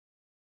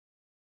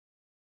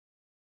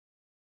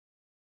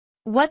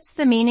What's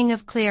the meaning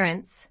of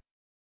clearance?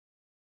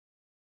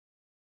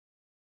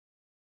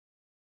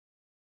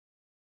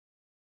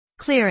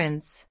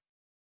 Clearance.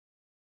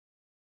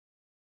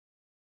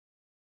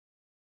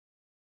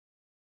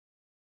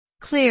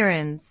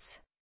 Clearance.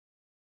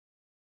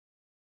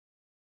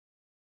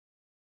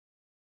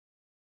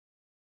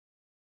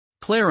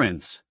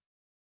 Clearance.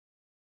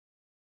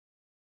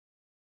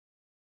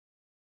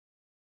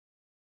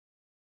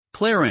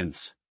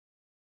 Clearance.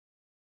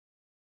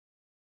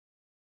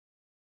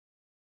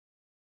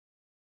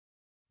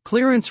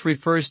 Clearance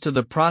refers to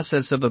the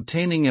process of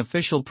obtaining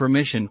official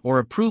permission or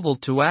approval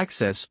to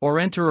access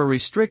or enter a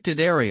restricted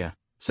area,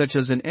 such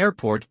as an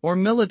airport or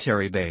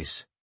military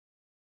base.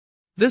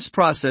 This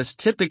process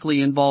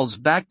typically involves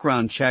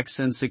background checks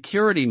and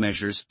security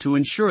measures to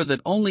ensure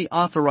that only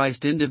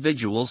authorized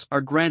individuals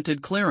are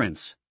granted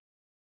clearance.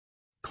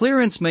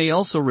 Clearance may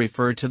also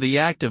refer to the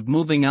act of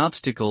moving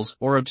obstacles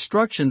or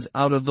obstructions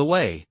out of the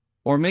way,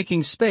 or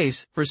making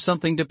space for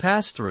something to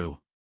pass through.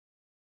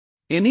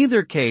 In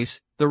either case,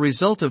 the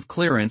result of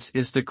clearance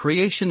is the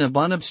creation of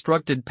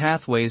unobstructed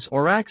pathways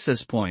or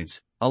access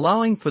points,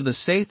 allowing for the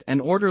safe and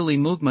orderly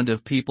movement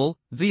of people,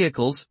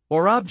 vehicles,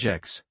 or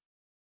objects.